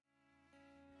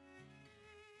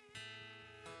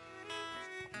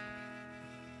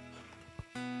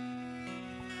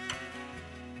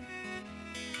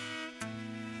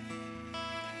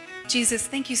Jesus,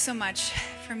 thank you so much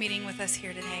for meeting with us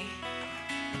here today.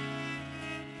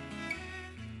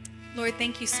 Lord,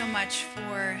 thank you so much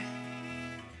for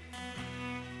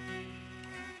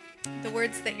the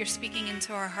words that you're speaking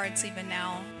into our hearts even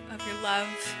now, of your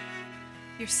love,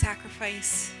 your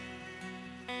sacrifice,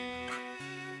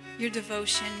 your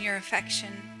devotion, your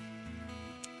affection.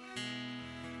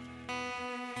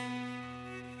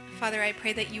 Father, I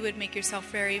pray that you would make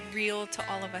yourself very real to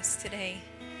all of us today.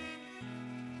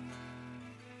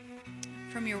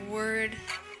 From your word,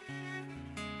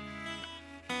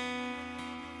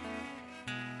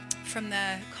 from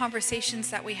the conversations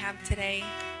that we have today,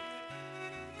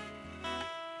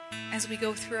 as we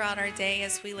go throughout our day,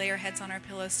 as we lay our heads on our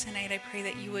pillows tonight, I pray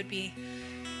that you would be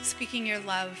speaking your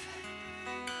love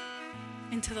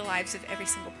into the lives of every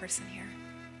single person here.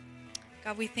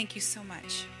 God, we thank you so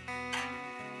much.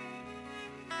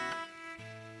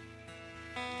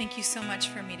 Thank you so much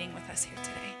for meeting with us here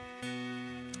today.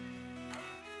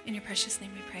 In your precious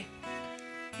name we pray.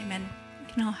 Amen.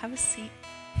 You can all have a seat.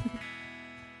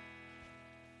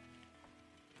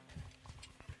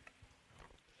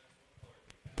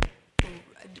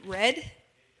 Red?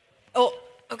 Oh,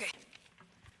 okay.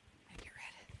 I get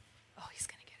red. Oh, he's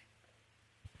going to get it.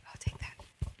 I'll take that.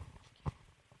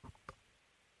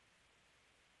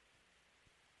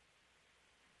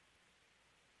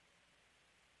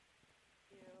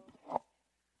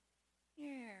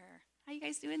 Here. How you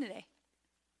guys doing today?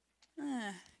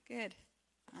 Good.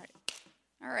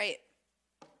 All right.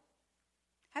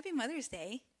 Happy Mother's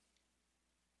Day.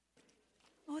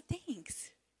 Oh, thanks.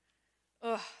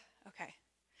 Oh, okay.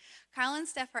 Kyle and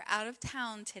Steph are out of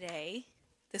town today,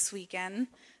 this weekend,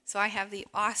 so I have the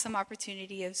awesome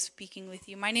opportunity of speaking with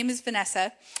you. My name is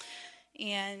Vanessa,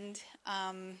 and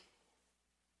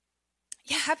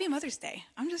happy Mother's Day.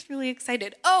 I'm just really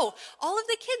excited. Oh, all of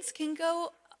the kids can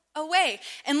go away.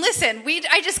 And listen,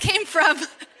 I just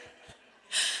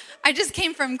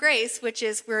came from Grace, which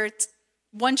is we're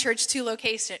one church, two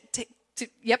locations.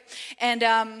 Yep. And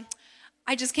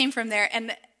I just came from there,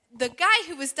 and the guy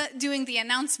who was doing the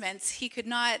announcements, he could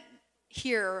not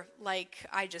hear like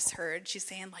I just heard. She's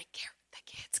saying like, the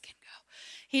kids can go.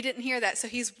 He didn't hear that, so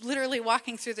he's literally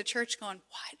walking through the church going,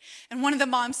 what? And one of the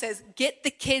moms says, get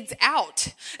the kids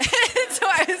out. So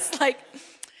I was like,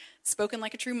 spoken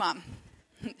like a true mom.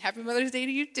 Happy Mother's Day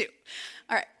to you too.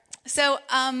 All right. So,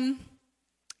 I'm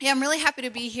really happy to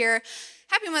be here.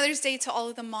 Happy Mother's Day to all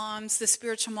of the moms, the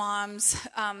spiritual moms,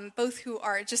 both who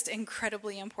are just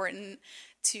incredibly important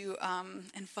to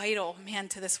and vital,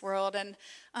 to this world. And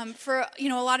for a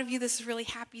lot of you, this is a really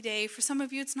happy day. For some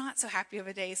of you, it's not so happy of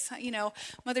a day. So,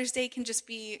 Mother's Day can just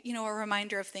be, a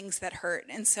reminder of things that hurt.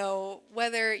 And so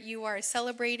whether you are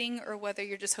celebrating or whether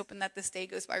you're just hoping that this day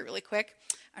goes by really quick,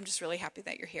 I'm just really happy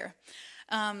that you're here.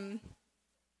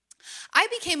 I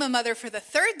became a mother for the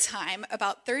third time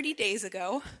about 30 days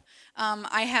ago.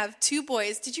 I have two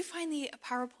boys. Did you find the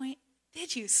PowerPoint?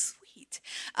 Did you? Sweet.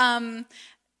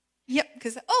 Yep,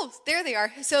 because, there they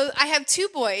are. So I have two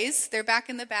boys. They're back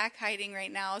in the back hiding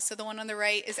right now. So the one on the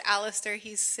right is Alistair.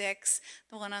 He's 6.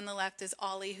 The one on the left is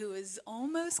Ollie, who is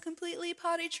almost completely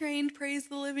potty trained. Praise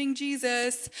the living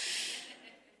Jesus.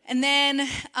 And then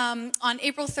on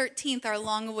April 13th, our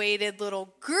long-awaited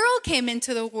little girl came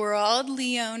into the world,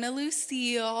 Leona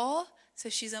Lucille. So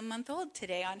she's a month old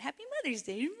today on Happy Mother's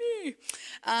Day to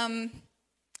me.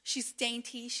 She's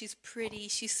dainty, she's pretty,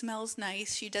 she smells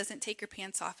nice, she doesn't take her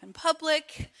pants off in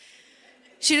public.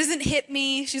 She doesn't hit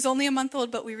me. She's only a month old,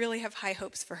 but we really have high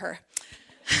hopes for her.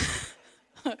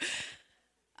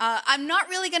 I'm not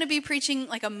really going to be preaching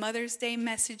like a Mother's Day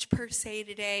message per se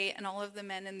today, and all of the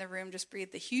men in the room just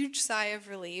breathed a huge sigh of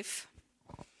relief.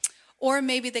 Or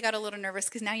maybe they got a little nervous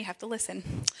because now you have to listen.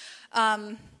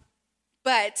 But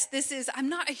I'm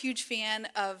not a huge fan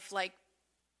of like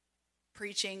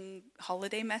preaching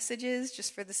holiday messages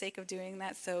just for the sake of doing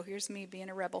that. So here's me being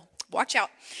a rebel. Watch out.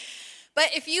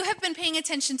 But if you have been paying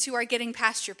attention to our Getting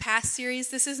Past Your Past series,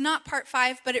 this is not part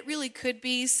 5, but it really could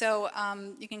be. So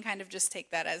you can kind of just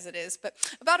take that as it is. But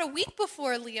about a week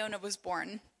before Leona was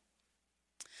born,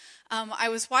 I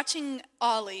was watching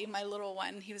Ollie, my little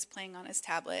one. He was playing on his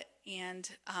tablet. And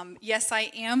yes,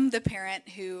 I am the parent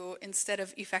who, instead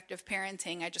of effective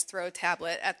parenting, I just throw a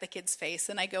tablet at the kid's face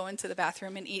and I go into the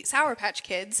bathroom and eat Sour Patch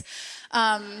Kids,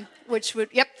 And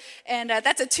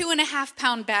that's a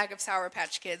 2.5-pound bag of Sour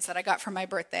Patch Kids that I got for my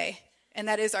birthday. And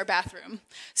that is our bathroom.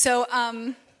 So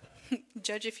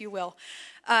judge if you will.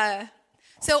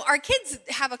 So our kids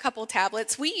have a couple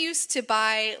tablets. We used to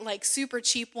buy like super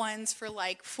cheap ones for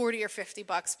like $40 or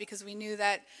 $50 because we knew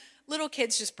that little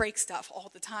kids just break stuff all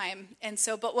the time. And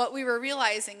so, but what we were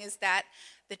realizing is that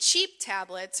The cheap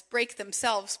tablets break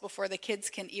themselves before the kids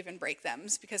can even break them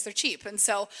because they're cheap. And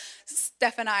so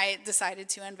Steph and I decided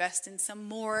to invest in some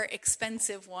more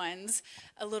expensive ones,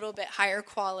 a little bit higher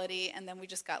quality, and then we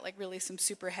just got like really some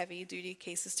super heavy duty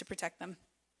cases to protect them.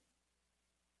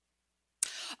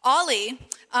 Ollie,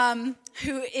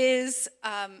 who is,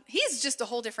 he's just a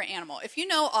whole different animal. If you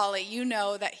know Ollie, you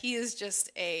know that he is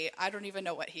just I don't even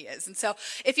know what he is. And so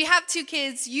if you have two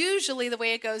kids, usually the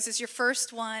way it goes is your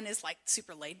first one is like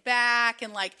super laid back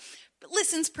and like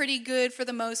listens pretty good for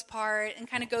the most part and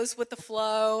kind of goes with the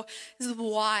flow. This is the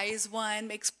wise one,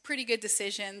 makes pretty good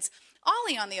decisions.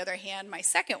 Ollie, on the other hand, my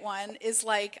second one, is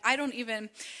like,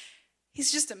 he's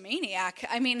just a maniac.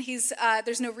 I mean,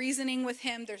 there's no reasoning with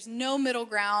him. There's no middle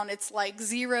ground. It's like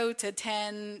 0 to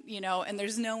 10, and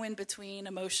there's no in between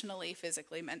emotionally,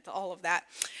 physically, mental, all of that.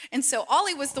 And so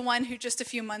Ollie was the one who just a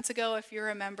few months ago, if you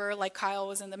remember, like Kyle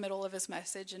was in the middle of his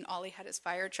message and Ollie had his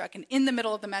fire truck. And in the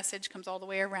middle of the message comes all the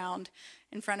way around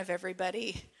in front of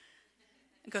everybody.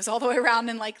 It goes all the way around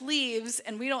and like leaves,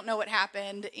 and we don't know what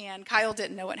happened, and Kyle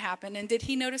didn't know what happened. And did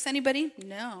he notice anybody?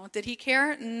 No. Did he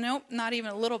care? Nope, not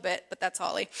even a little bit, but that's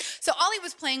Ollie. So Ollie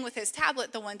was playing with his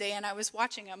tablet the one day, and I was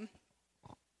watching him.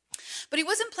 But he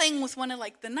wasn't playing with one of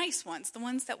like the nice ones, the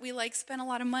ones that we like spent a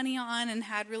lot of money on and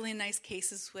had really nice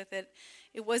cases with it.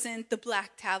 It wasn't the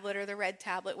black tablet or the red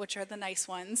tablet, which are the nice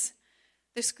ones.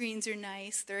 The screens are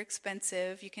nice, they're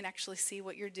expensive, you can actually see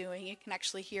what you're doing, you can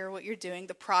actually hear what you're doing,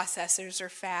 the processors are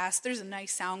fast, there's a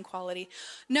nice sound quality.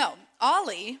 No,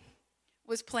 Ollie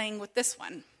was playing with this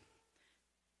one.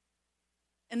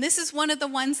 And this is one of the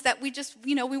ones that we just,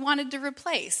 we wanted to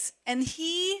replace. And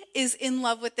he is in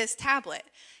love with this tablet.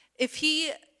 If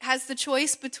he has the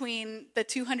choice between the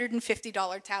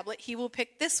 $250 tablet, he will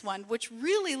pick this one, which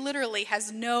really literally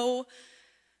has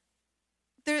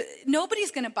nobody's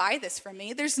going to buy this from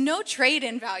me. There's no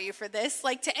trade-in value for this.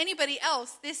 Like to anybody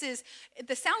else,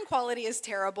 the sound quality is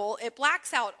terrible. It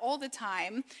blacks out all the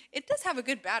time. It does have a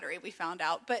good battery, we found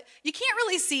out, but you can't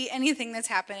really see anything that's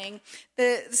happening.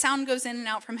 The sound goes in and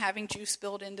out from having juice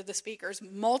spilled into the speakers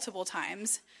multiple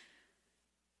times.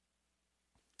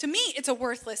 To me, it's a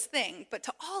worthless thing, but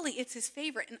to Ollie, it's his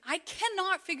favorite. And I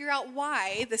cannot figure out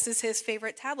why this is his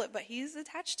favorite tablet, but he's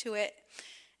attached to it.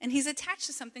 And he's attached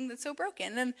to something that's so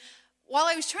broken. And while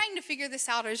I was trying to figure this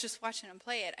out, I was just watching him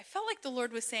play it. I felt like the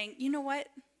Lord was saying, you know what?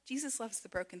 Jesus loves the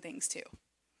broken things too.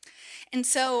 And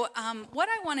so what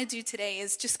I want to do today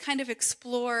is just kind of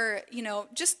explore,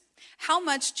 just how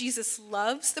much Jesus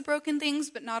loves the broken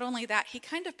things, but not only that, he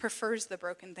kind of prefers the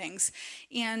broken things.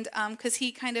 And because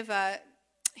he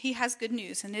has good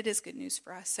news, and it is good news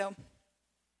for us. So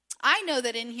I know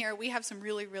that in here we have some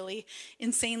really, really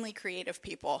insanely creative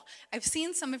people. I've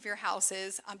seen some of your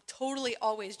houses. I'm totally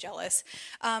always jealous.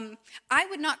 I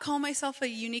would not call myself a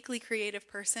uniquely creative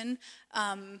person.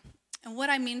 And what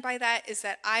I mean by that is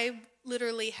that I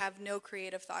literally have no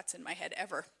creative thoughts in my head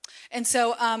ever. And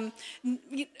so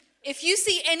if you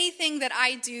see anything that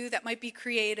I do that might be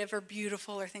creative or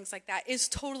beautiful or things like that, it's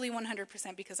totally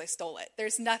 100% because I stole it.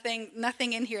 There's nothing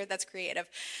in here that's creative.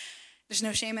 There's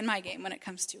no shame in my game when it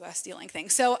comes to stealing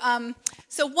things. So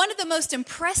one of the most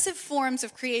impressive forms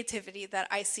of creativity that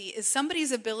I see is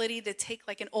somebody's ability to take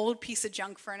like an old piece of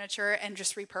junk furniture and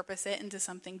just repurpose it into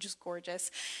something just gorgeous.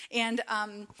 And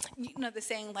the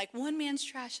saying like one man's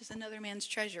trash is another man's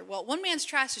treasure. Well, one man's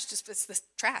trash is just it's this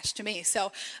trash to me.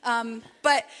 So,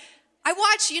 but I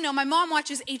watch. My mom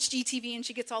watches HGTV and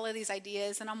she gets all of these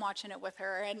ideas, and I'm watching it with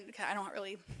her, and I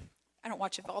don't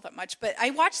watch it all that much, but I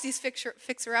watch these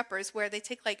fixer-uppers where they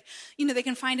take they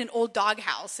can find an old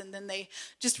doghouse and then they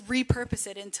just repurpose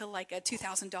it into like a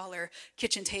 $2,000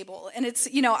 kitchen table. And it's,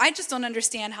 I just don't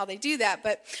understand how they do that.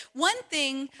 But one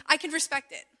thing, I can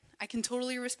respect it. I can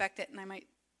totally respect it, and I might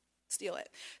steal it.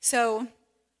 So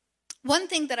one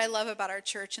thing that I love about our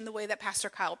church and the way that Pastor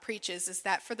Kyle preaches is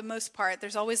that for the most part,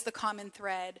 there's always the common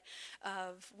thread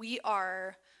of we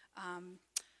are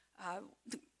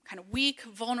kind of weak,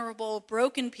 vulnerable,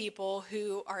 broken people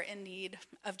who are in need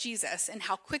of Jesus, and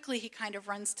how quickly he kind of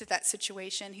runs to that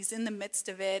situation. He's in the midst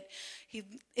of it. He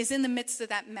is in the midst of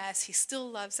that mess. He still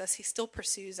loves us. He still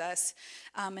pursues us,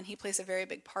 and he plays a very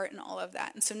big part in all of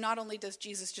that. And so not only does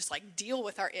Jesus just like deal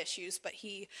with our issues, but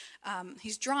he's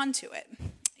drawn to it,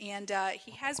 and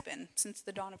he has been since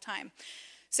the dawn of time.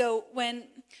 So when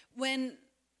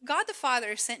God the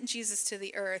Father sent Jesus to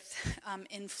the earth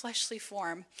in fleshly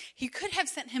form, he could have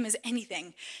sent him as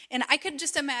anything. And I could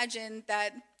just imagine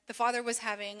that the Father was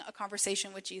having a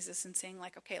conversation with Jesus and saying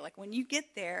like, okay, like when you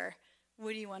get there,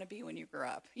 what do you want to be when you grow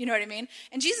up? You know what I mean?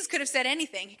 And Jesus could have said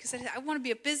anything. He could have said, I want to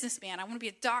be a businessman. I want to be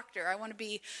a doctor. I want to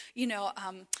be,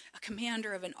 a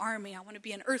commander of an army. I want to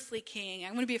be an earthly king. I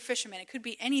want to be a fisherman. It could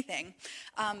be anything.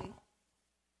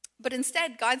 But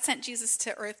instead, God sent Jesus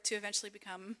to earth to eventually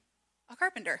become a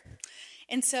carpenter.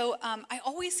 And so I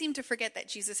always seem to forget that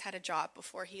Jesus had a job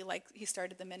before he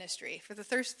started the ministry. For the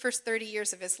first 30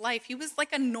 years of his life, he was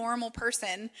like a normal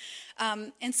person.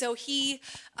 And so he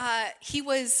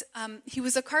was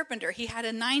a carpenter. He had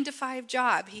a 9-to-5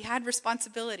 job. He had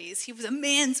responsibilities. He was a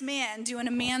man's man doing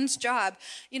a man's job.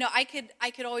 I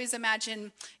could always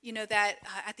imagine, that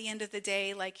at the end of the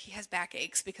day, like he has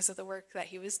backaches because of the work that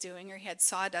he was doing, or he had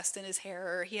sawdust in his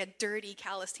hair, or he had dirty,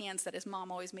 calloused hands that his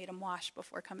mom always made him wash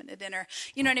before coming to dinner.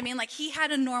 You know what I mean? Like he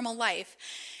had a normal life.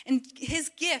 And his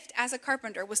gift as a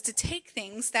carpenter was to take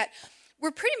things that were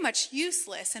pretty much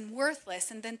useless and worthless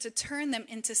and then to turn them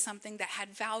into something that had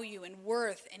value and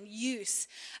worth and use.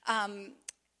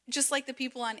 Just like the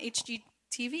people on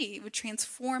HGTV would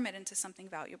transform it into something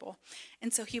valuable.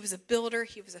 And so he was a builder,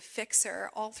 he was a fixer.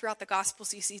 All throughout the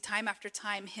Gospels, you see time after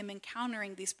time him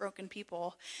encountering these broken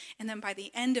people. And then by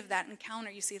the end of that encounter,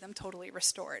 you see them totally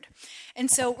restored. And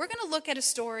so we're going to look at a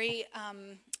story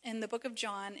in the book of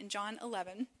John, in John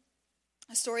 11.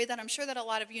 A story that I'm sure that a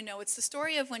lot of you know. It's the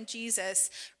story of when Jesus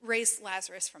raised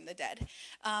Lazarus from the dead.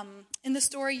 In the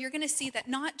story, you're going to see that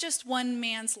not just one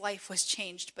man's life was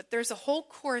changed, but there's a whole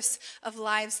course of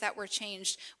lives that were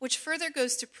changed, which further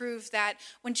goes to prove that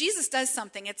when Jesus does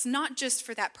something, it's not just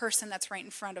for that person that's right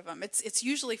in front of him. It's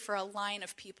usually for a line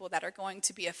of people that are going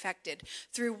to be affected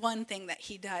through one thing that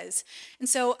he does. And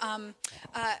so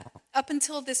up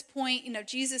until this point,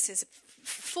 Jesus is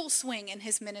full swing in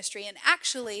his ministry. And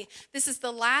actually, this is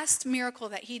the last miracle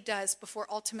that he does before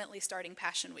ultimately starting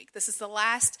Passion Week. This is the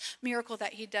last miracle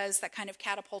that he does that kind of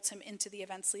catapults him into the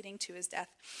events leading to his death.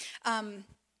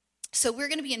 So we're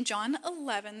going to be in John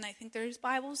 11. I think there's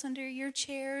Bibles under your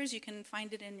chairs. You can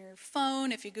find it in your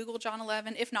phone if you Google John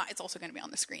 11. If not, it's also going to be on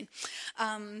the screen.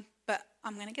 But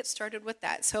I'm going to get started with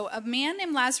that. So a man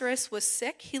named Lazarus was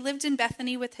sick. He lived in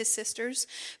Bethany with his sisters,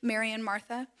 Mary and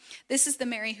Martha. This is the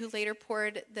Mary who later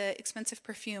poured the expensive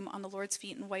perfume on the Lord's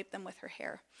feet and wiped them with her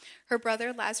hair. Her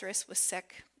brother Lazarus was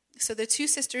sick. So the two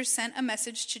sisters sent a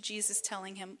message to Jesus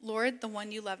telling him, "Lord, the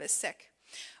one you love is sick."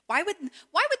 Why would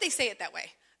they say it that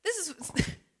way?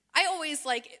 I always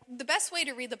the best way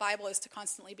to read the Bible is to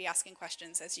constantly be asking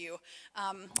questions as you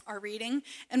are reading.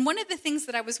 And one of the things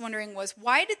that I was wondering was,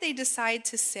 why did they decide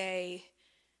to say,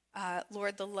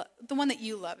 Lord, the one that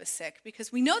you love is sick?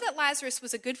 Because we know that Lazarus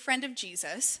was a good friend of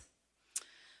Jesus,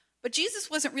 but Jesus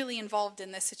wasn't really involved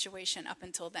in this situation up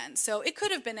until then. So it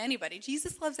could have been anybody.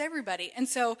 Jesus loves everybody. And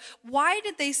so why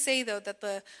did they say, though, that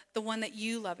the one that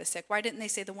you love is sick? Why didn't they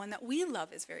say the one that we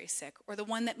love is very sick? Or the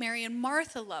one that Mary and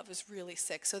Martha love is really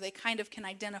sick? So they kind of can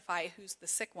identify who's the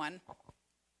sick one.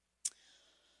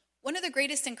 One of the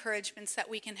greatest encouragements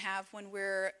that we can have when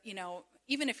we're,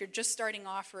 even if you're just starting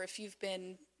off or if you've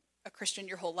been a Christian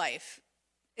your whole life,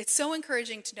 it's so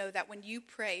encouraging to know that when you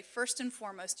pray, first and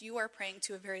foremost, you are praying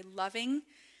to a very loving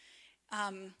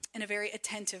and a very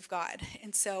attentive God.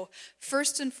 And so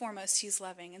first and foremost, he's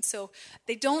loving. And so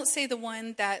they don't say the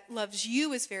one that loves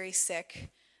you is very sick,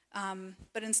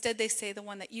 but instead they say the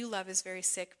one that you love is very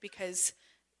sick because,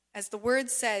 as the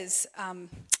word says,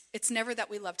 it's never that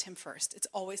we loved him first. It's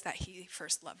always that he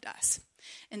first loved us.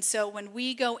 And so when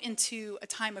we go into a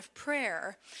time of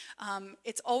prayer,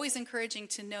 it's always encouraging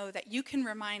to know that you can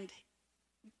remind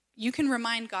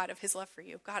God of his love for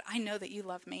you. God, I know that you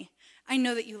love me. I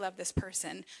know that you love this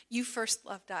person. You first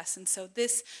loved us. And so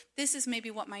this is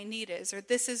maybe what my need is, or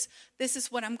this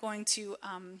is what I'm going to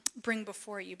bring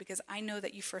before you because I know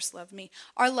that you first loved me.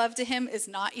 Our love to him is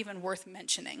not even worth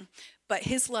mentioning, but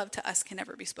his love to us can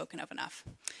never be spoken of enough.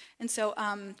 And so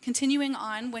continuing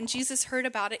on, when Jesus heard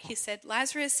about it, he said,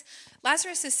 Lazarus'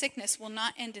 sickness will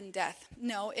not end in death.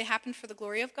 No, it happened for the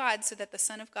glory of God so that the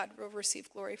Son of God will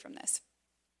receive glory from this.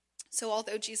 So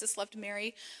although Jesus loved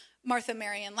Martha,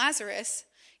 Mary, and Lazarus,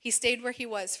 he stayed where he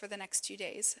was for the next 2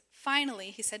 days. Finally,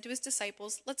 he said to his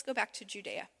disciples, let's go back to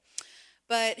Judea.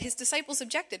 But his disciples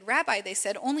objected. Rabbi, they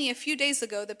said, only a few days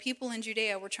ago the people in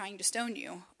Judea were trying to stone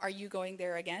you. Are you going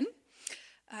there again?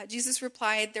 Jesus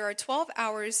replied, there are 12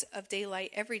 hours of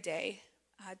daylight every day.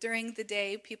 During the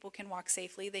day, people can walk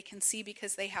safely. They can see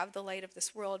because they have the light of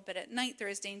this world. But at night, there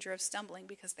is danger of stumbling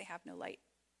because they have no light.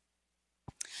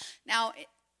 Now,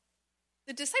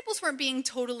 the disciples weren't being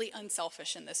totally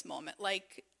unselfish in this moment.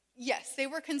 Yes, they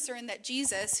were concerned that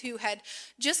Jesus, who had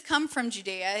just come from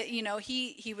Judea,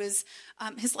 he was,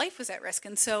 his life was at risk.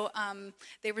 And so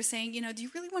they were saying, do you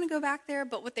really want to go back there?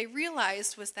 But what they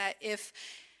realized was that if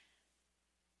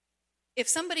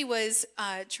somebody was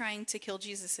trying to kill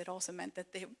Jesus, it also meant that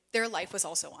their life was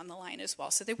also on the line as well.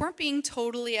 So they weren't being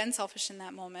totally unselfish in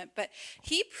that moment. But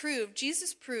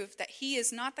Jesus proved that he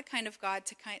is not the kind of God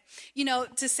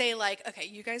to say like, okay,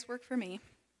 you guys work for me.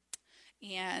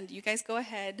 And you guys go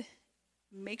ahead,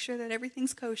 make sure that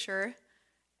everything's kosher,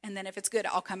 and then if it's good,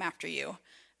 I'll come after you.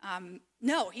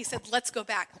 No, he said, let's go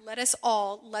back. Let's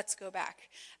go back,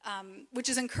 which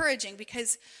is encouraging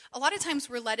because a lot of times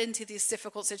we're led into these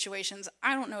difficult situations.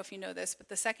 I don't know if you know this, but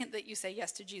the second that you say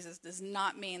yes to Jesus does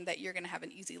not mean that you're going to have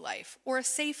an easy life or a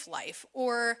safe life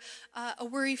or a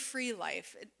worry-free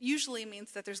life. It usually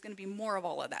means that there's going to be more of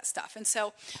all of that stuff. And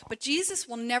so, but Jesus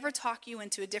will never talk you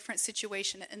into a different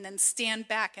situation and then stand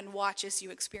back and watch as you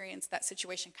experience that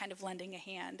situation, kind of lending a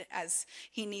hand as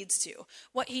he needs to.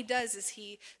 What he does is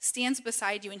he stands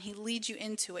beside you and he leads you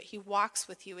into it. He walks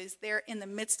with you, is there in the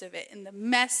midst of it, in the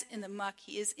mess, in the muck,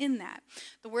 he is in that.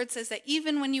 The word says that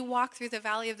even when you walk through the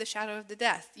valley of the shadow of the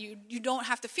death, you don't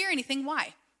have to fear anything.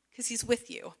 Why? Because he's with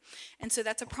you. And so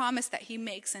that's a promise that he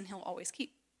makes and he'll always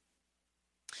keep.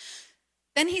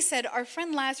 Then he said, our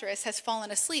friend Lazarus has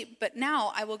fallen asleep, but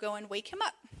now I will go and wake him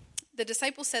up. The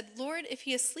disciples said, Lord, if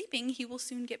he is sleeping, he will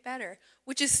soon get better,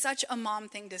 which is such a mom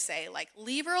thing to say. Like,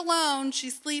 leave her alone.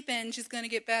 She's sleeping. She's going to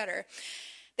get better.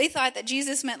 They thought that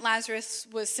Jesus meant Lazarus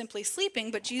was simply sleeping,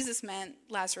 but Jesus meant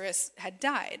Lazarus had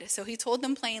died. So he told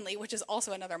them plainly, which is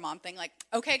also another mom thing, like,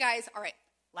 okay, guys, all right,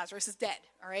 Lazarus is dead,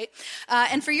 all right?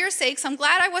 And for your sakes, I'm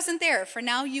glad I wasn't there, for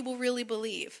now you will really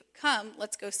believe. Come,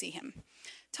 let's go see him.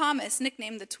 Thomas,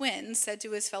 nicknamed the twin, said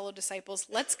to his fellow disciples,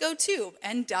 let's go too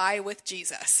and die with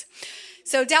Jesus.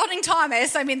 So doubting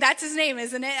Thomas, that's his name,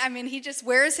 isn't it? He just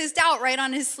wears his doubt right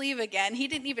on his sleeve again. He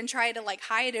didn't even try to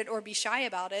hide it or be shy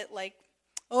about it. Like,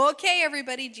 okay,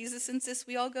 everybody, Jesus insists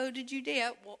we all go to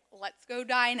Judea. Well, let's go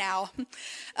die now.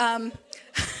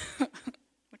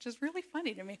 Which is really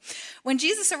funny to me. When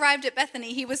Jesus arrived at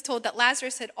Bethany, he was told that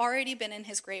Lazarus had already been in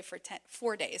his grave for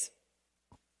 4 days.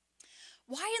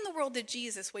 Why in the world did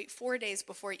Jesus wait 4 days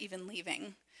before even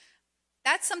leaving?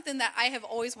 That's something that I have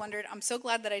always wondered. I'm so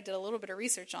glad that I did a little bit of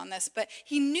research on this. But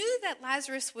he knew that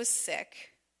Lazarus was sick.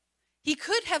 He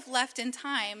could have left in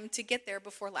time to get there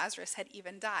before Lazarus had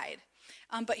even died.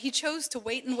 But he chose to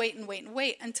wait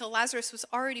until Lazarus was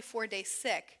already 4 days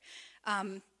sick,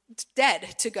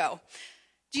 dead to go.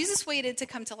 Jesus waited to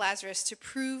come to Lazarus to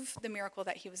prove the miracle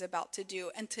that he was about to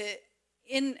do and to,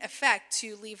 in effect,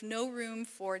 to leave no room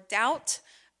for doubt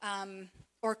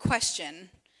or question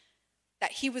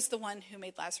that he was the one who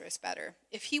made Lazarus better.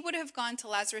 If he would have gone to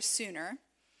Lazarus sooner,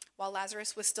 while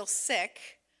Lazarus was still sick,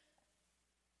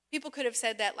 people could have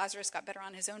said that Lazarus got better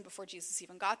on his own before Jesus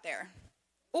even got there.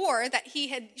 Or that he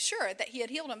had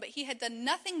healed him, but he had done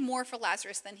nothing more for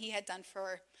Lazarus than he had done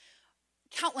for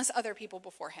countless other people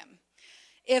before him.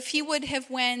 If he would have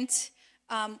went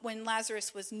when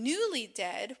Lazarus was newly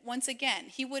dead, once again,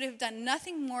 he would have done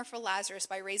nothing more for Lazarus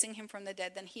by raising him from the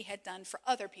dead than he had done for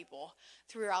other people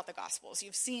throughout the Gospels.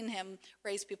 You've seen him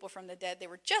raise people from the dead. They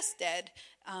were just dead,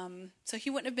 so he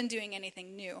wouldn't have been doing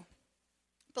anything new.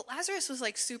 But Lazarus was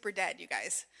super dead, you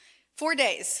guys. 4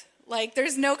 days.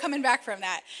 There's no coming back from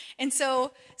that. And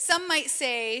so some might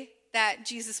say that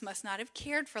Jesus must not have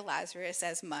cared for Lazarus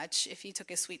as much if he took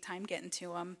his sweet time getting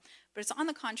to him. But it's on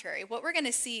the contrary. What we're going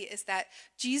to see is that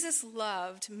Jesus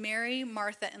loved Mary,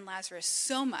 Martha, and Lazarus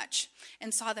so much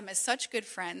and saw them as such good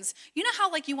friends. You know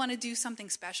how you want to do something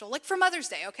special? For Mother's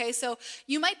Day, okay? So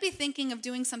you might be thinking of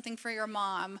doing something for your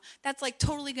mom that's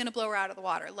totally going to blow her out of the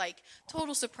water.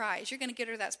 Total surprise. You're going to get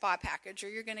her that spa package or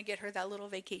you're going to get her that little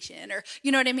vacation or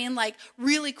you know what I mean?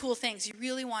 Really cool things. You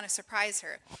really want to surprise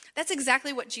her. That's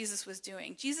exactly what Jesus was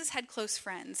doing. Jesus had close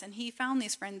friends and he found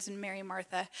these friends in Mary,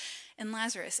 Martha, and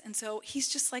Lazarus. And so he's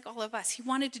just like all of us. He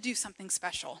wanted to do something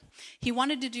special. He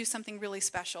wanted to do something really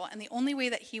special. And the only way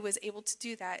that he was able to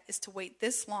do that is to wait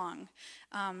this long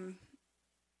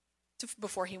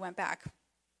before he went back.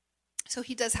 So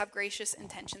he does have gracious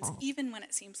intentions, even when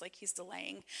it seems like he's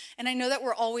delaying. And I know that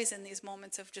we're always in these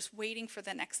moments of just waiting for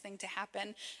the next thing to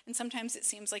happen. And sometimes it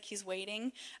seems like he's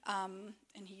waiting, and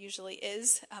he usually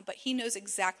is. But he knows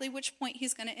exactly which point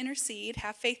he's going to intercede.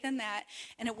 Have faith in that.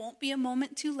 And it won't be a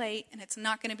moment too late, and it's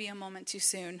not going to be a moment too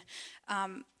soon.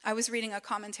 I was reading a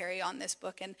commentary on this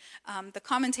book, and the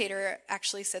commentator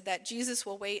actually said that Jesus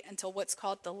will wait until what's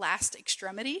called the last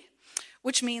extremity.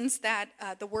 which means that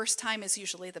the worst time is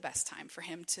usually the best time for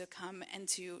him to come and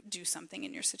to do something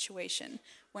in your situation.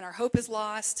 When our hope is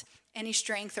lost, any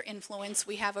strength or influence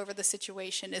we have over the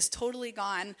situation is totally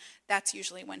gone, that's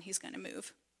usually when he's going to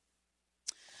move.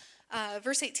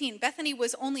 Verse 18, Bethany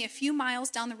was only a few miles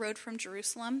down the road from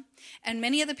Jerusalem, and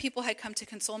many of the people had come to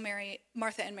console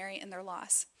Martha and Mary in their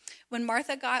loss. When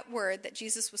Martha got word that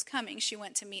Jesus was coming, she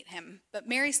went to meet him, but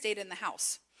Mary stayed in the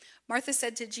house. Martha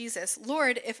said to Jesus,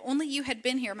 "Lord, if only you had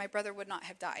been here, my brother would not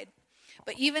have died.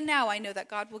 But even now I know that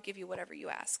God will give you whatever you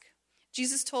ask."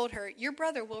 Jesus told her, "Your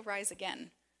brother will rise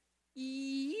again."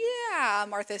 "Yeah,"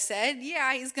 Martha said.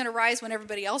 "Yeah, he's going to rise when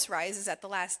everybody else rises at the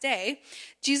last day."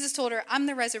 Jesus told her, "I'm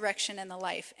the resurrection and the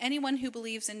life. Anyone who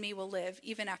believes in me will live,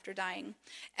 even after dying.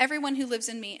 Everyone who lives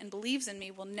in me and believes in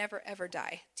me will never, ever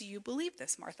die. Do you believe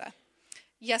this, Martha?"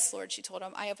 "Yes, Lord," she told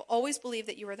him. "I have always believed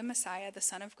that you are the Messiah, the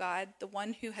Son of God, the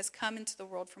one who has come into the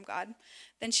world from God."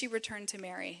 Then she returned to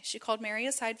Mary. She called Mary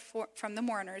aside from the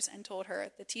mourners and told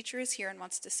her, "The teacher is here and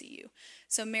wants to see you."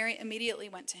 So Mary immediately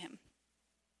went to him.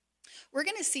 We're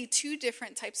going to see two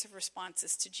different types of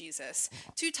responses to Jesus,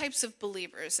 two types of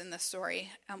believers in this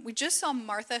story. We just saw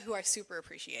Martha, who I super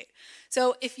appreciate.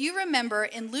 So if you remember,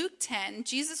 in Luke 10,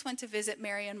 Jesus went to visit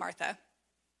Mary and Martha.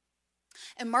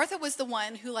 And Martha was the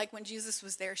one who, like, when Jesus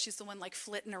was there, she's the one, like,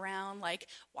 flitting around, like,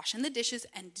 washing the dishes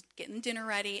and getting dinner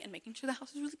ready and making sure the house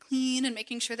is really clean and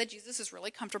making sure that Jesus is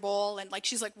really comfortable. And, like,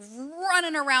 she's, like,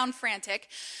 running around frantic.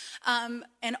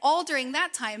 And all during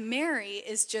that time, Mary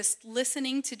is just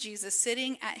listening to Jesus,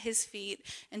 sitting at his feet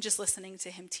and just listening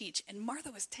to him teach. And Martha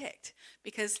was ticked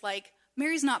because, like,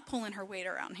 Mary's not pulling her weight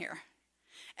around here.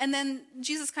 And then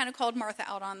Jesus kind of called Martha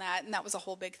out on that, and that was a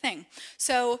whole big thing.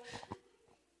 So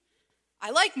I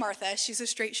like Martha. She's a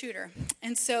straight shooter.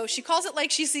 And so she calls it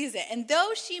like she sees it. And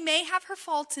though she may have her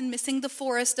faults in missing the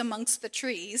forest amongst the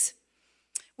trees,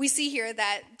 we see here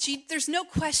that there's no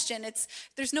question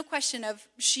of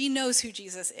she knows who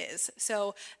Jesus is.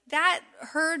 So that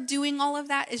her doing all of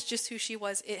that is just who she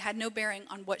was. It had no bearing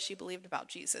on what she believed about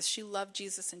Jesus. She loved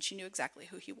Jesus and she knew exactly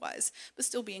who he was, but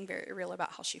still being very real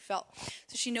about how she felt.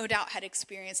 So she no doubt had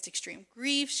experienced extreme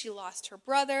grief. She lost her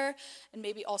brother and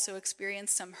maybe also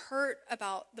experienced some hurt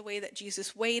about the way that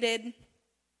Jesus waited.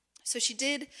 So she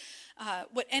did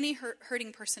what any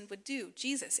hurting person would do.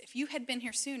 "Jesus, if you had been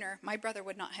here sooner, my brother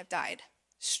would not have died."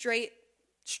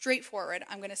 Straightforward.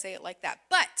 I'm going to say it like that.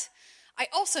 "But I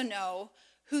also know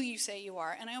who you say you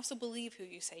are, and I also believe who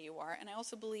you say you are, and I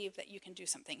also believe that you can do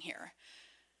something here."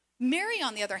 Mary,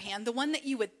 on the other hand, the one that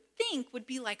you would think would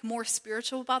be, like, more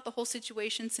spiritual about the whole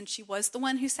situation, since she was the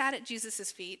one who sat at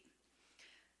Jesus' feet,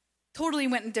 totally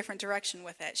went in a different direction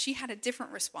with it. She had a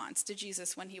different response to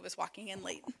Jesus when he was walking in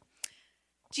late.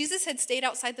 Jesus had stayed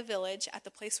outside the village at the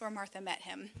place where Martha met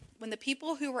him. When the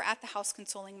people who were at the house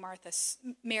consoling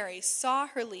Mary saw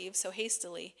her leave so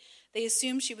hastily, they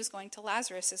assumed she was going to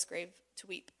Lazarus' grave to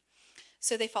weep.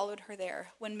 So they followed her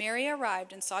there. When Mary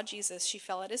arrived and saw Jesus, she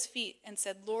fell at his feet and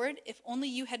said, "Lord, if only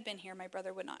you had been here, my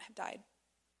brother would not have died."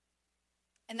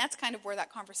 And that's kind of where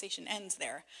that conversation ends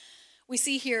there. We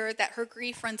see here that her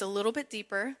grief runs a little bit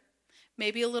deeper.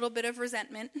 Maybe a little bit of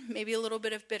resentment, maybe a little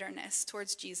bit of bitterness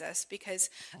towards Jesus because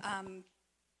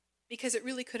it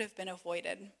really could have been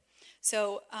avoided.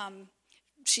 So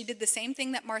she did the same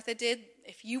thing that Martha did.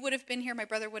 "If you would have been here, my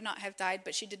brother would not have died,"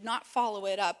 but she did not follow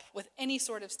it up with any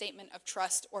sort of statement of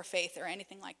trust or faith or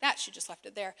anything like that. She just left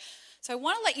it there. So I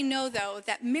want to let you know, though,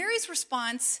 that Mary's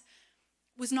response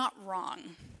was not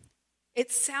wrong. It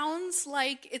sounds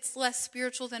like it's less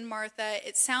spiritual than Martha.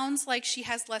 It sounds like she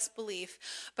has less belief.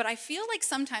 But I feel like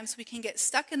sometimes we can get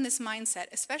stuck in this mindset,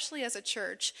 especially as a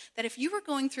church, that if you were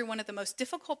going through one of the most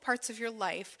difficult parts of your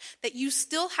life, that you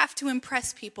still have to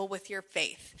impress people with your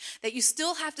faith, that you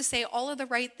still have to say all of the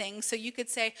right things. So you could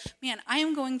say, "Man, I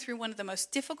am going through one of the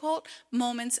most difficult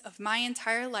moments of my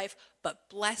entire life, but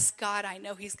bless God, I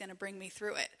know he's going to bring me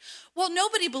through it." Well,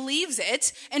 nobody believes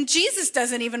it, and Jesus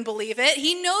doesn't even believe it.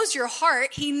 He knows your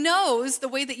heart. He knows the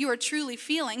way that you are truly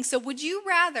feeling. So would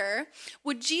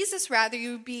Jesus rather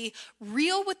you be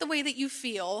real with the way that you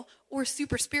feel or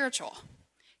super spiritual?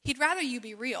 He'd rather you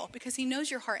be real because he knows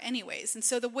your heart anyways. And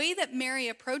so the way that Mary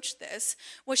approached this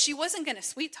was she wasn't going to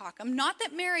sweet talk him. Not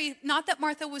that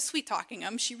Martha was sweet talking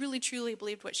him. She really truly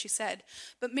believed what she said.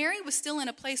 But Mary was still in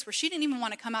a place where she didn't even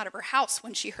want to come out of her house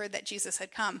when she heard that Jesus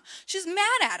had come. She's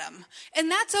mad at him.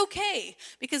 And that's okay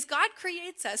because God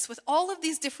creates us with all of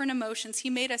these different emotions.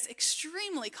 He made us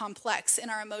extremely complex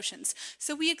in our emotions.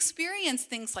 So we experience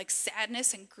things like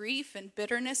sadness and grief and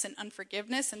bitterness and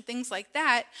unforgiveness and things like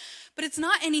that. But it's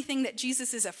not anything that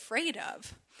Jesus is afraid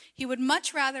of. He would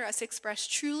much rather us express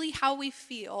truly how we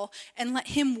feel and let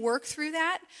him work through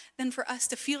that than for us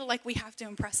to feel like we have to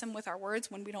impress him with our words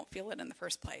when we don't feel it in the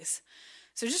first place.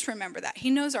 So just remember that. He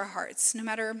knows our hearts, no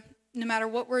matter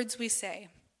what words we say.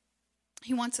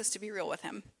 He wants us to be real with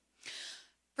him.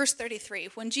 Verse 33,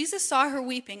 when Jesus saw her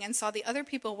weeping and saw the other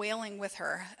people wailing with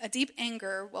her, a deep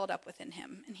anger welled up within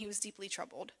him, and he was deeply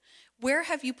troubled. Where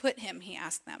have you put him? He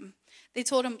asked them. They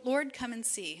told him, Lord, come and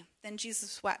see. Then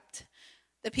Jesus wept.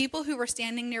 The people who were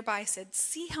standing nearby said,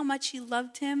 see how much he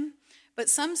loved him? But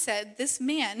some said, this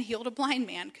man healed a blind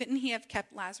man. Couldn't he have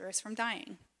kept Lazarus from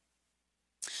dying?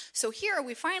 So here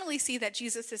we finally see that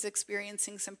Jesus is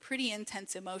experiencing some pretty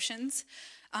intense emotions.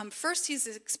 First, he's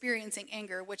experiencing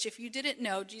anger, which if you didn't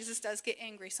know, Jesus does get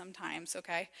angry sometimes,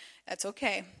 okay? That's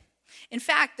okay. In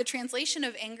fact, the translation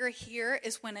of anger here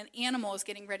is when an animal is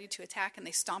getting ready to attack and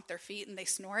they stomp their feet and they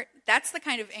snort. That's the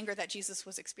kind of anger that Jesus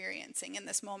was experiencing in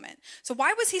this moment. So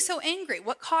why was he so angry?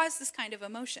 What caused this kind of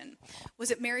emotion?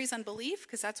 Was it Mary's unbelief?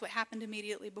 Because that's what happened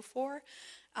immediately before.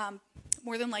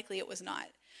 More than likely it was not.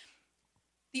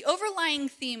 The overlying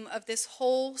theme of this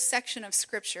whole section of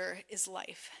Scripture is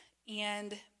life.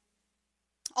 And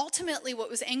ultimately what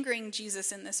was angering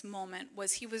Jesus in this moment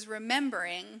was he was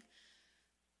remembering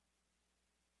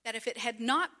that if it had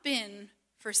not been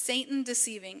for Satan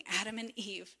deceiving Adam and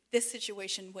Eve, this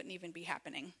situation wouldn't even be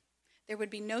happening. There would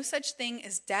be no such thing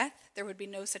as death. There would be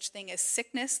no such thing as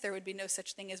sickness. There would be no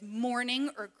such thing as mourning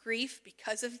or grief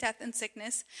because of death and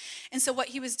sickness. And so what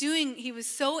he was doing, he was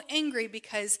so angry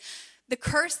because the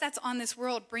curse that's on this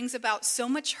world brings about so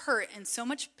much hurt and so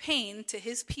much pain to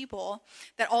his people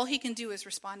that all he can do is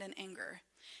respond in anger.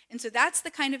 And so that's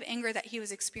the kind of anger that he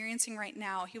was experiencing right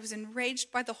now. He was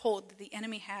enraged by the hold that the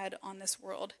enemy had on this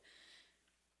world.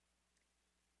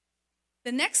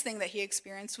 The next thing that he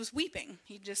experienced was weeping.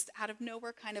 He just out of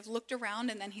nowhere kind of looked around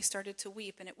and then he started to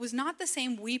weep. And it was not the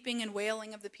same weeping and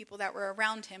wailing of the people that were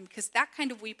around him, because that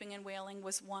kind of weeping and wailing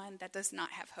was one that does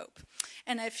not have hope.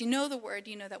 And if you know the word,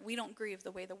 you know that we don't grieve the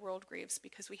way the world grieves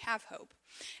because we have hope.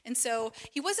 And so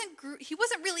he wasn't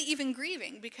really even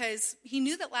grieving because he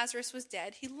knew that Lazarus was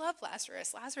dead. He loved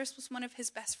Lazarus. Lazarus was one of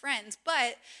his best friends,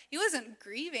 but he wasn't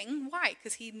grieving. Why?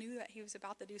 Because he knew that he was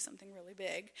about to do something really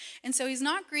big. And so he's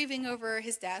not grieving over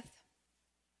his death.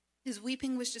 His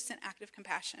weeping was just an act of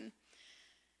compassion.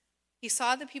 He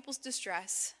saw the people's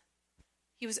distress.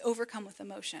 He was overcome with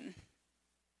emotion.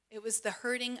 It was the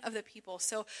hurting of the people.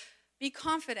 So be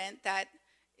confident that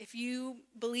if you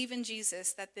believe in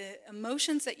Jesus, that the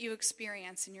emotions that you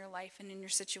experience in your life and in your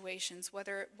situations,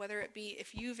 whether it be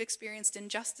if you've experienced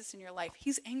injustice in your life,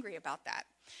 he's angry about that.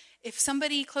 If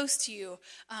somebody close to you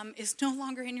is no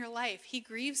longer in your life, he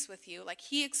grieves with you. Like,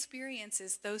 he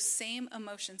experiences those same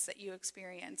emotions that you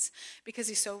experience because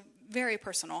he's so very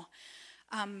personal.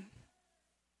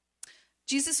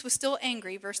 Jesus was still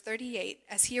angry, verse 38,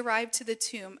 as he arrived to the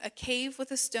tomb. A cave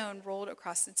with a stone rolled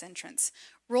across its entrance.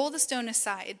 Roll the stone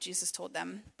aside, Jesus told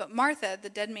them. But Martha, the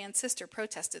dead man's sister,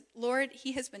 protested, Lord,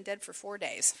 he has been dead for 4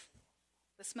 days.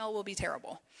 The smell will be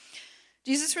terrible.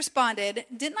 Jesus responded,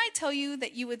 didn't I tell you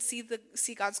that you would see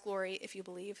God's glory if you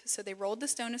believe? So they rolled the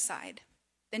stone aside.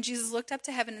 Then Jesus looked up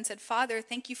to heaven and said, Father,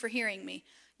 thank you for hearing me.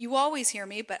 You always hear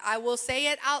me, but I will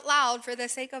say it out loud for the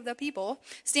sake of the people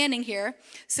standing here,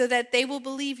 so that they will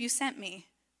believe you sent me.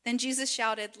 Then Jesus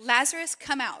shouted, Lazarus,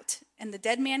 come out. And the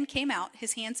dead man came out,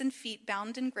 his hands and feet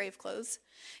bound in grave clothes,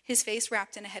 his face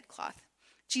wrapped in a headcloth.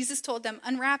 Jesus told them,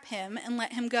 unwrap him and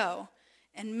let him go.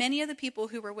 And many of the people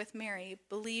who were with Mary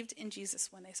believed in Jesus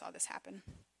when they saw this happen.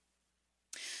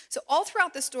 So all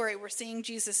throughout the story, we're seeing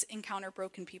Jesus encounter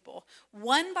broken people.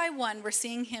 One by one, we're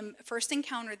seeing him first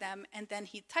encounter them, and then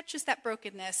he touches that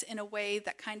brokenness in a way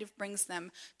that kind of brings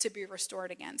them to be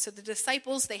restored again. So the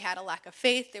disciples, they had a lack of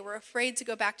faith. They were afraid to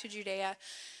go back to Judea.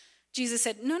 Jesus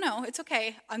said, no, it's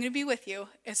okay. I'm going to be with you.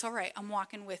 It's all right. I'm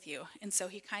walking with you. And so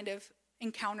he kind of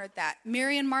encountered that.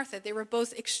 Mary and Martha, they were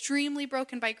both extremely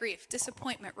broken by grief,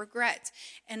 disappointment, regret.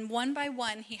 And one by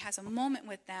one, he has a moment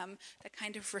with them that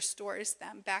kind of restores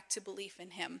them back to belief in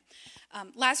him.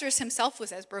 Lazarus himself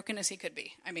was as broken as he could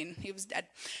be. I mean, he was dead.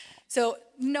 So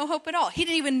no hope at all. He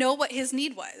didn't even know what his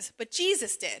need was, but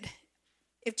Jesus did.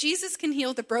 If Jesus can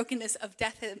heal the brokenness of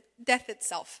death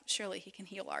itself, surely he can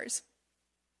heal ours.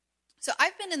 So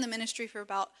I've been in the ministry for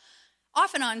about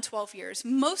off and on 12 years.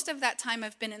 Most of that time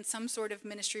I've been in some sort of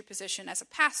ministry position as a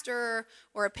pastor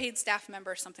or a paid staff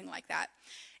member, something like that.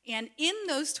 And in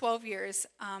those 12 years,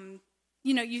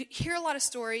 You hear a lot of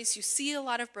stories, you see a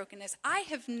lot of brokenness. I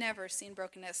have never seen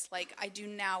brokenness like I do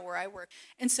now where I work.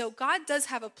 And so God does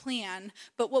have a plan,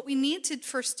 but what we need to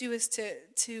first do is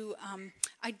to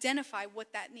identify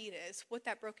what that need is, what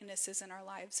that brokenness is in our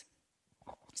lives.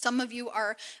 Some of you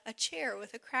are a chair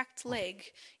with a cracked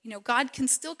leg. God can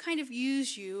still kind of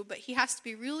use you, but he has to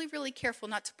be really, really careful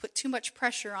not to put too much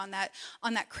pressure on that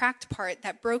cracked part,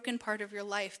 that broken part of your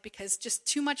life, because just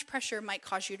too much pressure might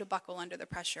cause you to buckle under the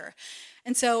pressure.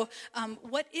 And so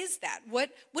what is that?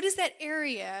 What is that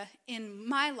area in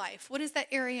my life? What is that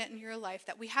area in your life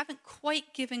that we haven't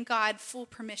quite given God full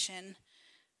permission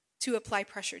to apply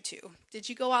pressure to? Did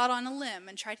you go out on a limb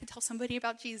and try to tell somebody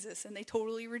about Jesus and they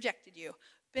totally rejected you?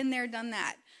 Been there, done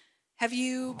that. Have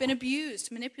you been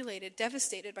abused, manipulated,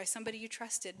 devastated by somebody you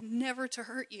trusted, never to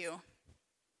hurt you,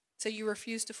 so you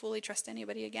refuse to fully trust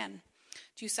anybody again?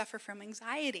 Do you suffer from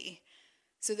anxiety,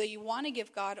 so that you want to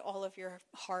give God all of your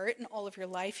heart and all of your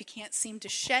life? You can't seem to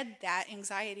shed that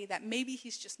anxiety that maybe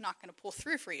he's just not going to pull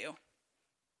through for you.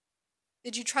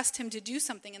 Did you trust him to do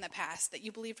something in the past that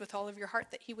you believed with all of your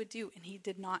heart that he would do, and he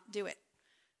did not do it?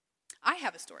 I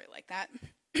have a story like that.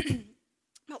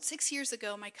 About 6 years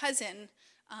ago, my cousin,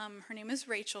 her name is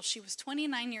Rachel, she was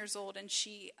 29 years old, and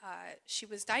she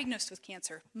was diagnosed with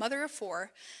cancer, mother of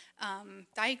 4,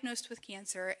 diagnosed with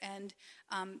cancer, and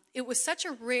it was such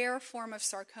a rare form of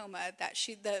sarcoma that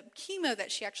the chemo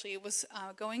that she actually was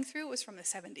going through was from the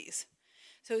 70s.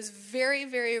 So it was very,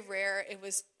 very rare. It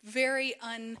was very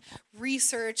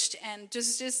unresearched and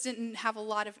just didn't have a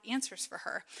lot of answers for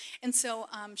her. And so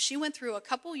she went through a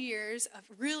couple years of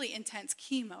really intense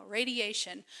chemo,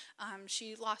 radiation.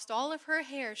 She lost all of her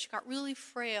hair. She got really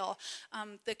frail.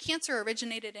 The cancer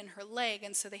originated in her leg,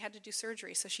 and so they had to do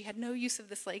surgery. So she had no use of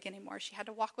this leg anymore. She had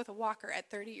to walk with a walker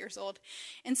at 30 years old.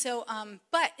 And so,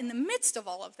 but in the midst of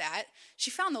all of that,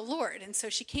 she found the Lord. And so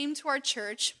she came to our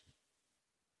church,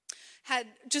 had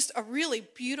just a really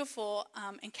beautiful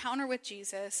encounter with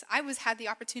Jesus. I had the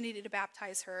opportunity to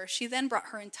baptize her. She then brought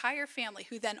her entire family,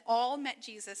 who then all met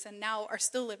Jesus and now are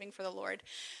still living for the Lord.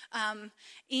 So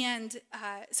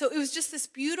it was just this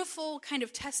beautiful kind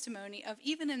of testimony of,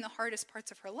 even in the hardest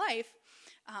parts of her life,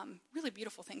 really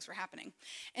beautiful things were happening.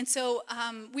 And so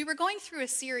we were going through a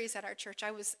series at our church.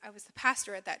 I was the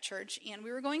pastor at that church, and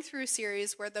we were going through a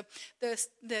series where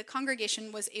the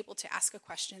congregation was able to ask a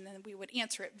question, and we would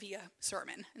answer it via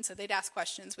sermon. And so they'd ask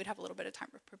questions. We'd have a little bit of time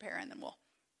to prepare, and then we'll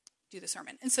do the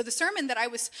sermon. And so the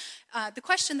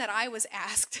question that I was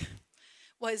asked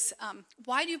was,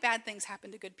 why do bad things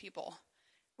happen to good people?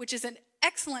 Which is an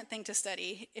excellent thing to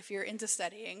study if you're into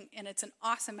studying, and it's an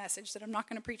awesome message that I'm not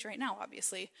going to preach right now,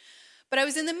 obviously. But I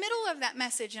was in the middle of that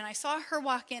message, and I saw her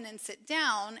walk in and sit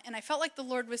down, and I felt like the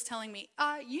Lord was telling me,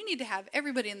 you need to have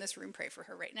everybody in this room pray for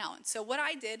her right now. And so what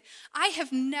I did, I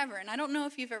have never, and I don't know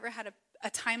if you've ever had a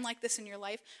time like this in your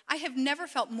life, I have never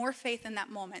felt more faith in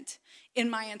that moment in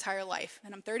my entire life.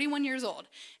 And I'm 31 years old.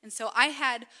 And so I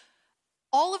had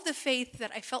all of the faith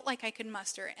that I felt like I could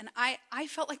muster. And I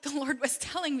felt like the Lord was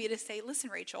telling me to say, listen,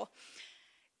 Rachel,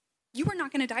 you are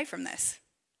not going to die from this.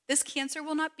 This cancer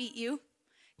will not beat you.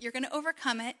 You're going to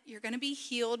overcome it. You're going to be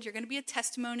healed. You're going to be a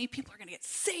testimony. People are going to get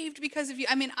saved because of you.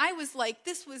 I mean, I was like,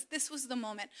 this was the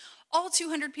moment. All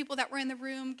 200 people that were in the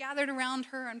room gathered around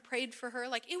her and prayed for her.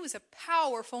 Like, it was a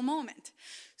powerful moment.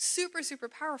 Super, super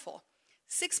powerful.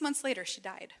 6 months later, she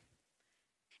died.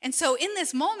 And so in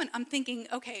this moment, I'm thinking,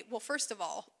 okay, well, first of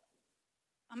all,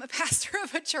 I'm a pastor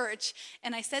of a church,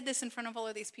 and I said this in front of all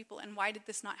of these people, and why did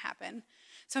this not happen?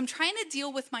 So I'm trying to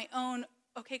deal with my own,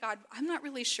 okay, God, I'm not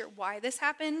really sure why this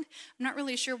happened. I'm not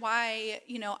really sure why,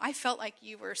 I felt like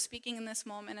you were speaking in this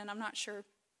moment, and I'm not sure.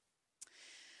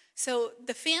 So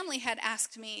the family had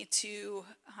asked me to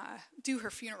do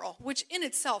her funeral, which in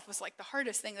itself was like the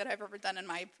hardest thing that I've ever done in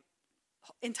my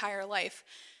entire life.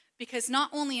 Because not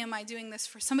only am I doing this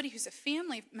for somebody who's a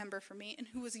family member for me and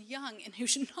who was young and who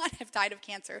should not have died of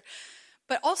cancer,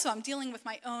 but also I'm dealing with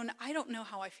my own, I don't know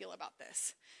how I feel about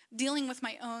this. Dealing with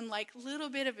my own little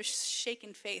bit of a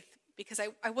shaken faith because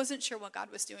I wasn't sure what God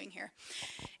was doing here.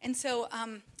 And so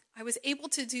I was able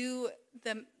to do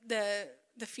the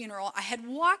funeral. I had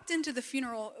walked into the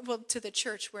funeral, to the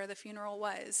church where the funeral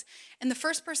was. And the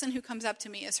first person who comes up to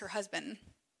me is her husband.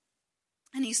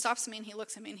 And he stops me and he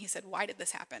looks at me and he said, why did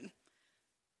this happen?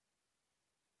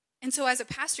 And so as a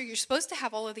pastor, you're supposed to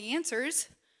have all of the answers.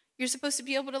 You're supposed to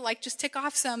be able to just tick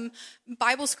off some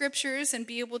Bible scriptures and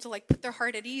be able to put their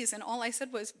heart at ease. And all I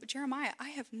said was, Jeremiah, I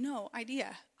have no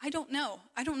idea. I don't know.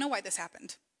 I don't know why this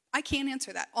happened. I can't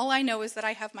answer that. All I know is that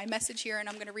I have my message here and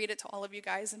I'm going to read it to all of you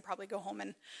guys and probably go home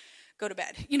and go to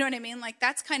bed. You know what I mean? Like,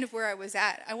 that's kind of where I was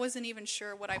at. I wasn't even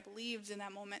sure what I believed in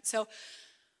that moment. So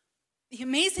the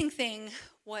amazing thing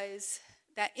was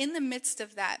that in the midst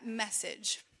of that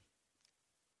message,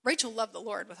 Rachel loved the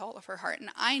Lord with all of her heart. And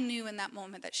I knew in that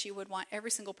moment that she would want every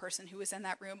single person who was in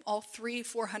that room, all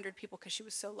 400 people, because she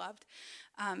was so loved,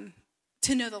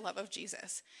 to know the love of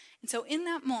Jesus. And so in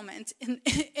that moment,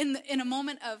 in a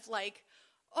moment of like,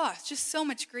 just so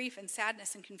much grief and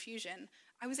sadness and confusion,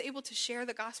 I was able to share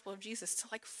the gospel of Jesus to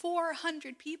like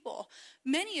 400 people,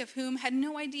 many of whom had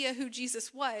no idea who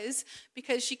Jesus was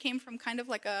because she came from kind of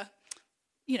like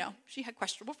she had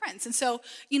questionable friends. And so,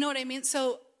 you know what I mean?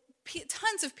 So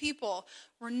tons of people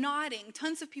were nodding,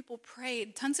 tons of people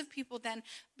prayed, tons of people then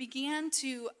began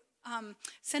to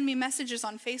send me messages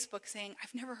on Facebook saying,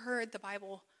 I've never heard the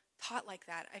Bible taught like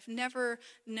that. I've never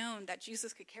known that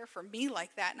Jesus could care for me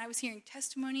like that. And I was hearing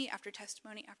testimony after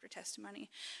testimony after testimony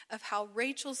of how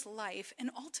Rachel's life and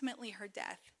ultimately her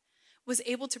death was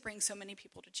able to bring so many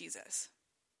people to Jesus.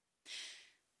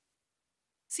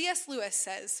 C.S. Lewis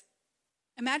says,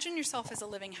 imagine yourself as a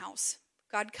living house.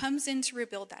 God comes in to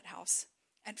rebuild that house.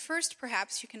 At first,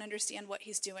 perhaps you can understand what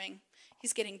he's doing.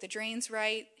 He's getting the drains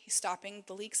right, he's stopping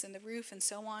the leaks in the roof, and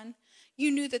so on. You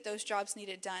knew that those jobs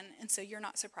needed done, and so you're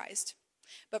not surprised.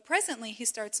 But presently, he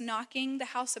starts knocking the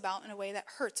house about in a way that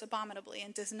hurts abominably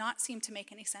and does not seem to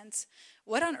make any sense.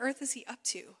 What on earth is he up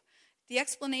to? The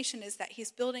explanation is that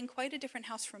he's building quite a different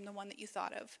house from the one that you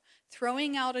thought of,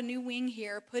 throwing out a new wing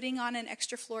here, putting on an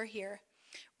extra floor here,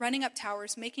 running up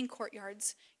towers, making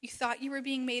courtyards. You thought you were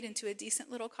being made into a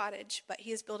decent little cottage, but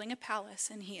he is building a palace,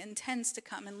 and he intends to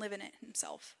come and live in it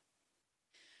himself.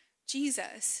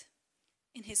 Jesus,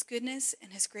 in his goodness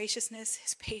and his graciousness,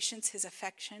 his patience, his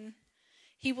affection,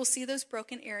 he will see those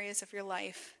broken areas of your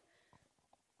life,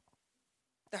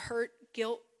 the hurt,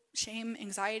 guilt, shame,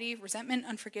 anxiety, resentment,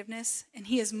 unforgiveness, and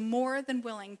he is more than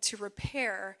willing to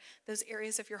repair those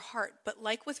areas of your heart. But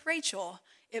like with Rachel,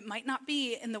 it might not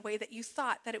be in the way that you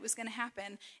thought that it was going to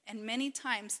happen, and many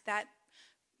times that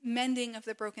mending of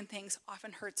the broken things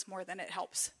often hurts more than it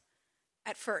helps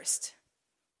at first.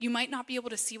 You might not be able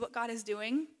to see what God is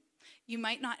doing. You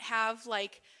might not have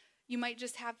you might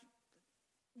just have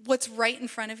what's right in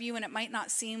front of you, and it might not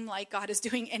seem like God is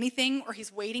doing anything, or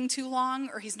he's waiting too long,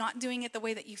 or he's not doing it the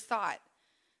way that you thought.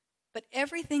 But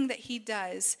everything that he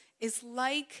does is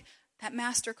like that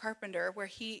master carpenter, where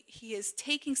he is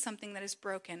taking something that is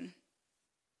broken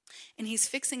and he's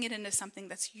fixing it into something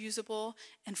that's usable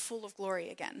and full of glory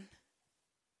again.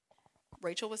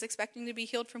 Rachel was expecting to be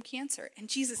healed from cancer, and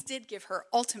Jesus did give her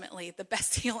ultimately the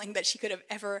best healing that she could have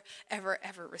ever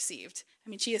received. I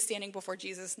mean, she is standing before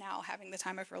Jesus now, having the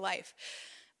time of her life,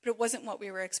 but it wasn't what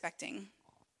we were expecting.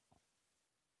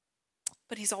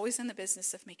 But he's always in the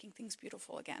business of making things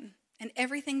beautiful again, and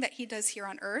everything that he does here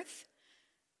on earth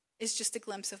is just a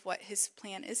glimpse of what his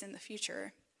plan is in the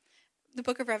future. The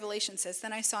book of Revelation says,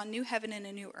 "Then I saw a new heaven and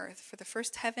a new earth, for the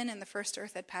first heaven and the first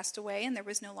earth had passed away, and there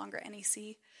was no longer any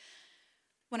sea.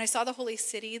 When I saw the holy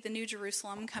city, the new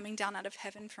Jerusalem, coming down out of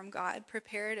heaven from God,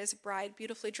 prepared as a bride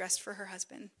beautifully dressed for her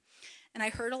husband. And I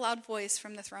heard a loud voice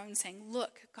from the throne saying,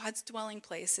 'Look, God's dwelling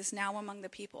place is now among the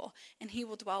people, and he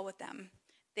will dwell with them.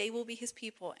 They will be his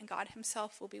people, and God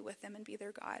himself will be with them and be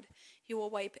their God. He will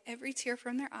wipe every tear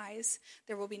from their eyes.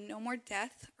 There will be no more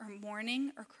death or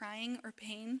mourning or crying or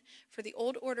pain, for the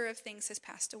old order of things has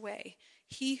passed away.'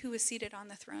 He who is seated on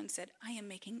the throne said, 'I am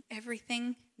making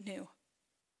everything new.'"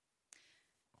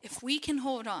 If we can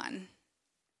hold on,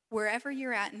 wherever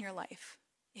you're at in your life,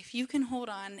 if you can hold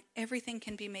on, everything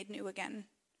can be made new again.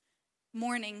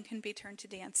 Mourning can be turned to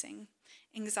dancing.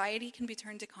 Anxiety can be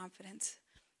turned to confidence.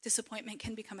 Disappointment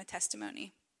can become a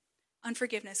testimony.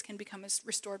 Unforgiveness can become a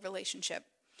restored relationship.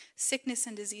 Sickness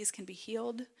and disease can be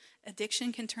healed.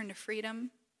 Addiction can turn to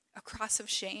freedom. A cross of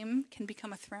shame can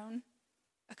become a throne.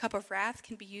 A cup of wrath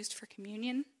can be used for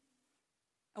communion.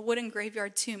 A wooden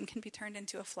graveyard tomb can be turned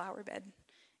into a flower bed.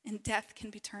 And death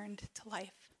can be turned to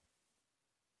life.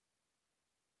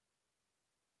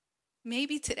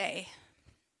 Maybe today,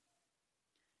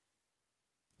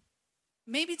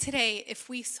 if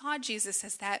we saw Jesus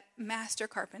as that master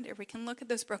carpenter, we can look at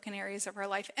those broken areas of our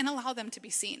life and allow them to be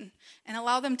seen, and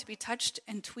allow them to be touched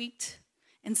and tweaked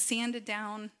and sanded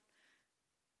down.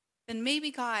 Then maybe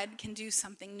God can do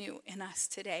something new in us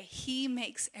today. He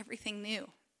makes everything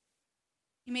new.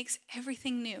 He makes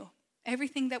everything new.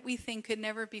 Everything that we think could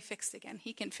never be fixed again,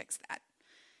 he can fix that.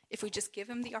 If we just give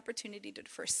him the opportunity to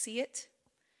first see it,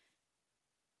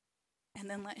 and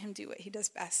then let him do what he does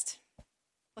best.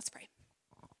 Let's pray.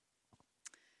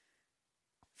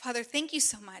 Father, thank you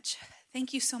so much.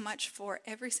 Thank you so much for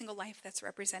every single life that's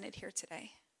represented here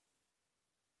today.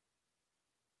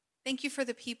 Thank you for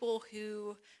the people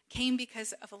who came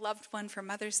because of a loved one for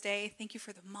Mother's Day. Thank you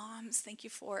for the moms. Thank you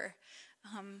for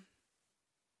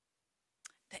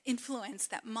the influence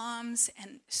that moms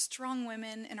and strong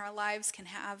women in our lives can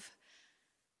have.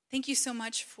 Thank you so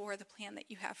much for the plan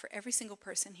that you have for every single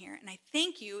person here. And I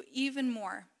thank you even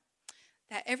more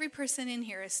that every person in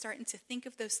here is starting to think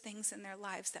of those things in their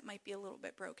lives that might be a little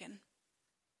bit broken.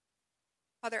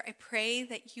 Father, I pray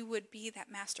that you would be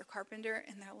that master carpenter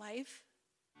in their life.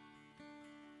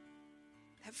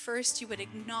 That first you would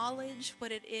acknowledge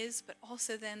what it is, but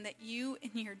also then that you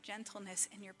in your gentleness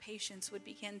and your patience would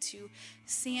begin to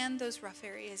sand those rough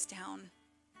areas down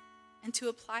and to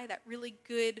apply that really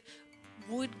good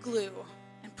wood glue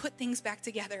and put things back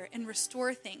together and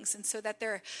restore things, and so that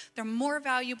they're more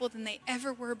valuable than they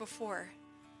ever were before.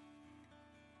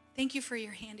 Thank you for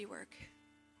your handiwork.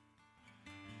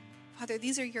 Father,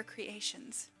 these are your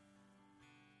creations.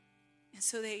 And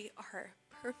so they are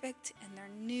perfect, and they're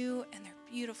new, and they're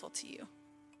beautiful to you.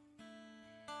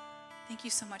 Thank you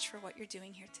so much for what you're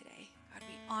doing here today. God,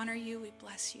 we honor you, we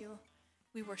bless you,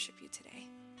 we worship you today.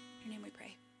 In your name we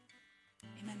pray.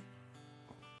 Amen.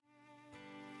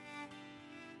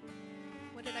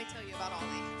 What did I tell you about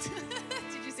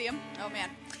Ollie? Did you see him? Oh, man.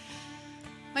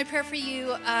 My prayer for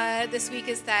you this week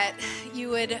is that you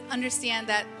would understand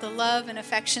that the love and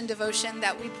affection, devotion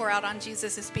that we pour out on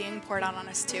Jesus is being poured out on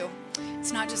us too.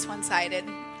 It's not just one-sided.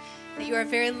 That you are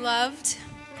very loved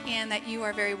and that you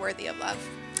are very worthy of love.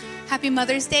 Happy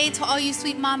Mother's Day to all you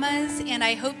sweet mamas, and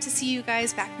I hope to see you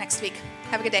guys back next week.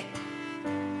 Have a good day.